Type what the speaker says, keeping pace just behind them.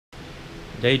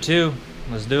Day 2,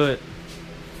 let's do it.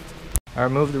 I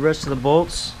removed the rest of the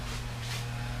bolts,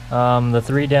 the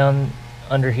 3 down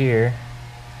under here,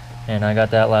 and I got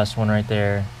that last one right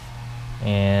there.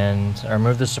 And I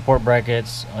removed the support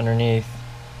brackets underneath.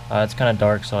 It's kind of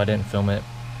dark, so I didn't film it.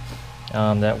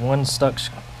 That one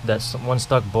stuck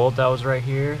bolt that was right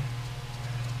here,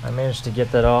 I managed to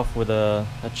get that off with a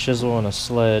chisel and a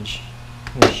sledge.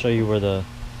 Let me show you where the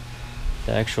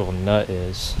actual nut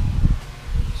is,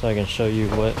 so I can show you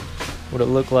what it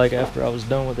looked like after I was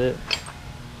done with it.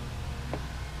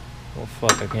 Well,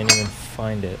 fuck, I can't even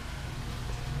find it.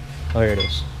 Oh, here it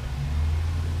is.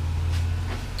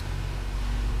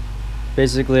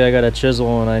 Basically, I got a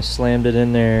chisel and I slammed it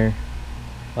in there,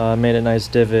 made a nice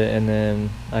divot, and then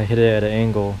I hit it at an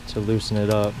angle to loosen it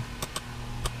up.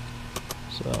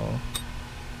 So,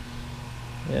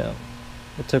 yeah,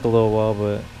 it took a little while,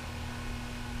 but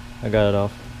I got it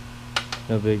off.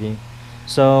 No biggie.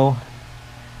 So,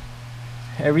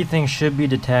 everything should be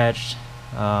detached,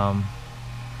 and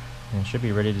should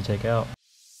be ready to take out.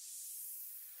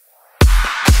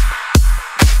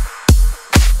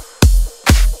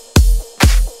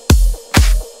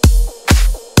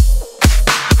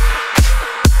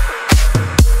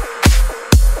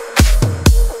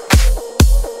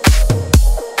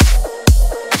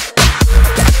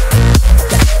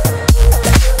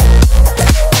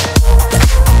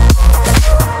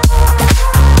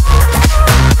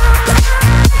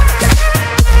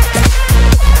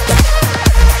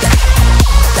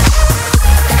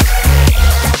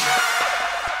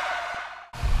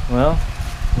 Well,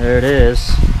 there it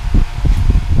is.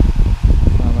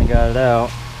 Finally got it out.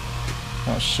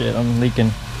 Oh shit, I'm leaking.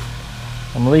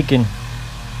 I'm leaking.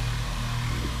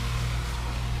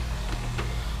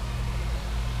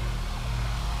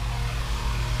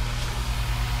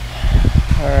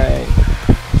 Alright,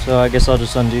 so I guess I'll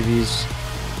just undo these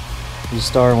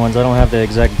star ones. I don't have the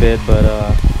exact bit, but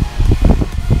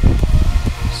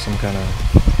some kind of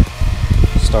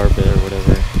star bit or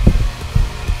whatever.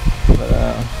 But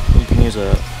you can use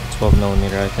a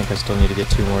 12mm. I think I still need to get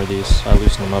 2 more of these. I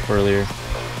loosened them up earlier.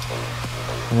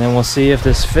 And then we'll see if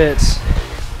this fits.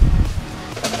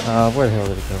 Where the hell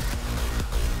did it go?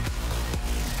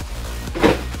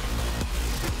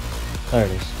 There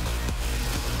it is.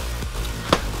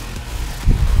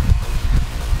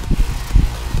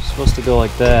 It's supposed to go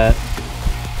like that.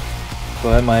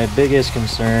 But my biggest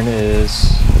concern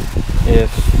is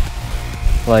if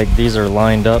like these are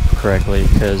lined up correctly,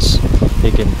 because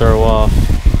it can throw off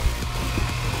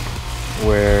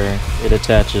where it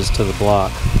attaches to the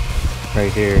block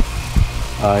right here.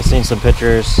 I've seen some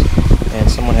pictures and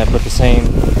someone had put the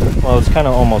same, well, it's kind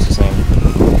of almost the same,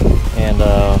 and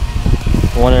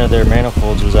one of their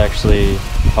manifolds was actually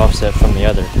offset from the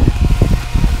other.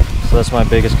 So that's my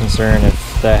biggest concern.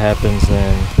 If that happens,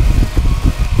 then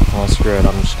well, screw it,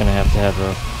 I'm just gonna have to have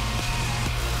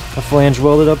a flange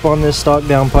welded up on this stock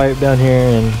down pipe down here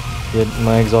and get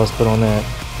my exhaust put on that.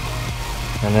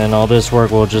 And then all this work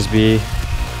will just be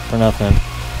for nothing.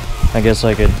 I guess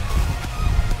I could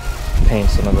paint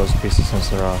some of those pieces since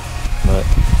they're off, but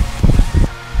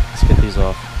let's get these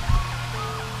off.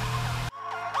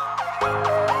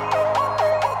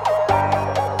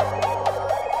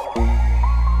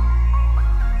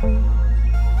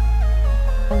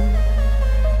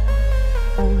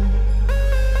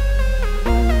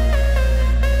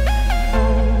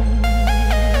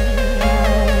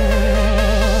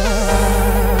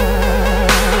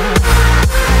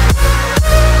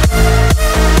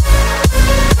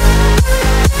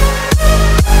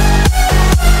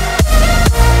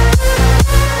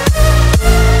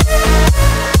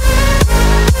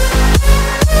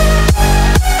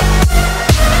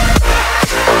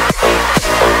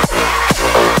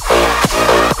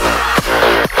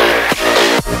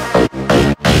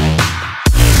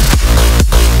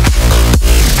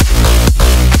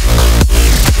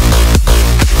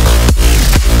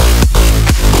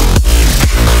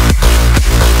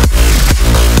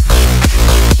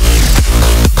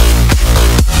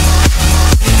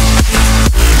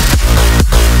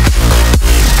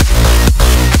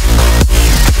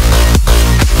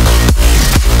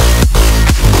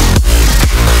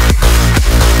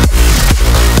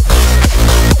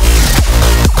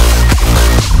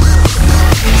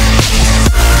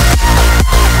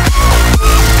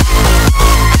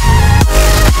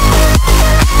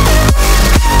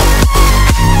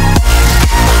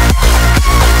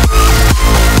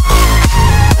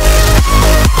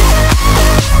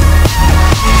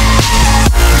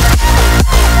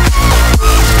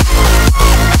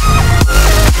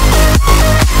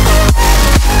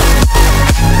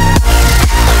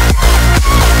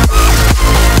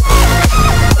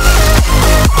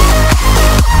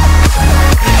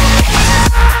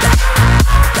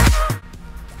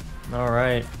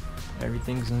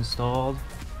 everything's installed.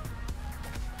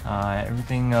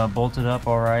 Everything bolted up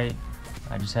alright.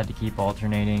 I just had to keep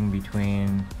alternating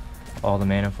between all the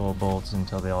manifold bolts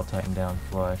until they all tightened down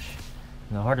flush.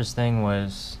 And the hardest thing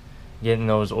was getting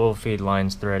those oil feed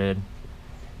lines threaded,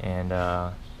 and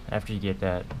after you get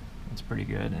that, it's pretty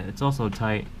good. It's also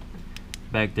tight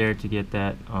back there to get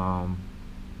that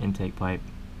intake pipe,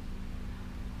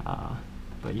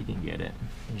 but you can get it.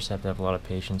 You just have to have a lot of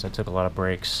patience. I took a lot of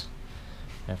breaks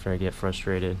after I get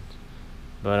frustrated,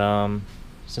 but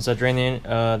since I drained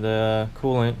the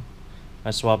coolant,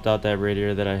 I swapped out that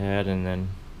radiator that I had and then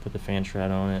put the fan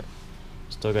shroud on it.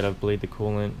 Still gotta bleed the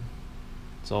coolant.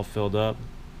 It's all filled up.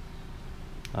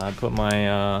 I put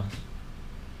my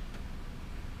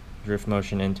drift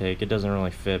motion intake. It doesn't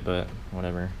really fit, but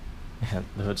whatever.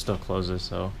 The hood still closes,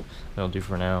 so that'll do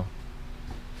for now.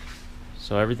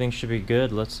 So everything should be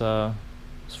good. Let's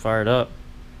fire it up.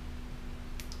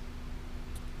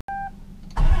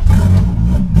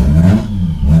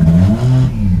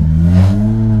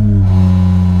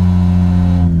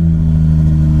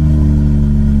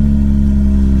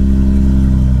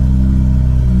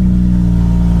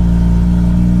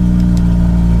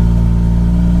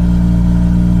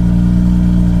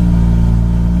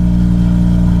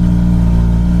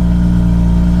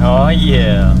 Oh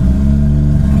yeah.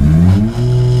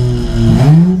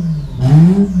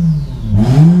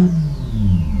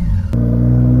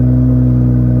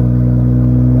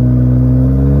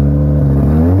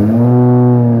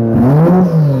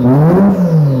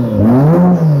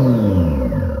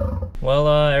 Well,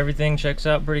 everything checks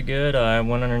out pretty good. I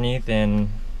went underneath and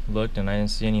looked, and I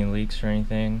didn't see any leaks or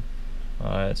anything.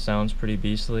 It sounds pretty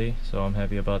beastly, so I'm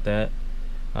happy about that.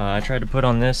 I tried to put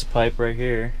on this pipe right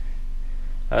here.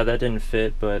 That didn't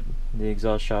fit, but the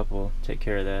exhaust shop will take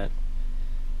care of that.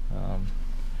 And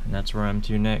that's where I'm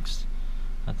to next.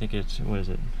 I think it's, what is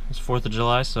it? It's 4th of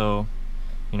July, so,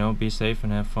 you know, be safe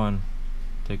and have fun.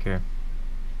 Take care.